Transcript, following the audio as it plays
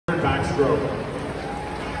backstroke.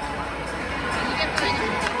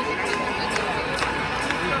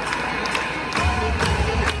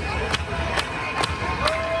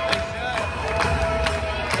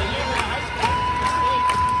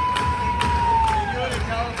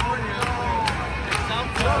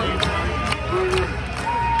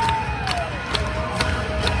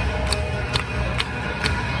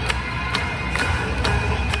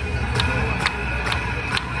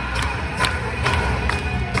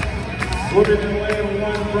 Swimming in lane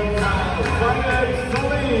 1 from Tanis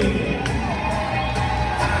Coralee.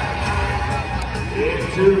 In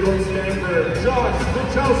 2 from Stanford, Josh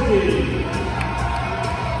Michowski.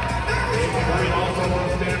 In 3 also from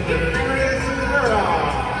Stanford,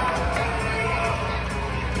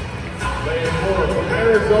 lane 4 from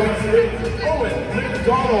Arizona State, Owen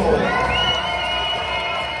McDonald.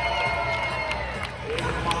 In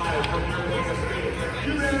 5 from Arizona State,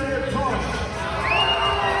 Hubert Kós.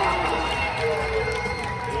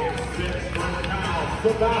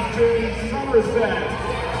 Sebastian Somerset.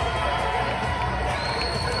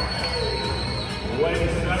 Lane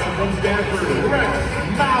 7 from Stanford, Rex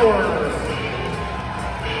Mauer.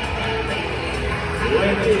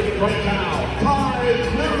 Lane 8 from Cal, Ty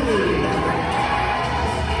Blue.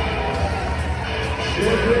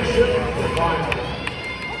 Championship final.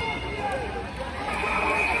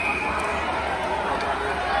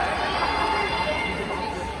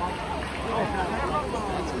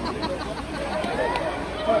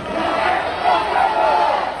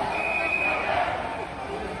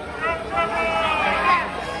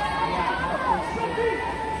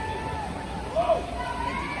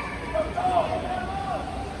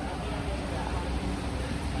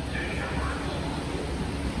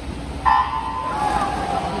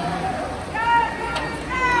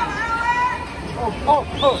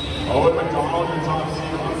 Owen McDonald, your top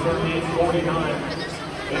seed on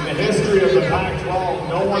 38-49. In the history of the Pac-12,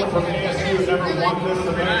 no one from ASU has ever won this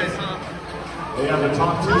event. They have the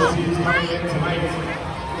top 2 seeds coming in tonight.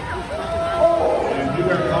 And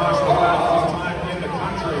Hubert Kós will have his time in the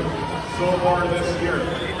country so far this year.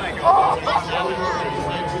 It's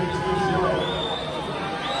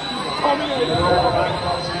 22-0.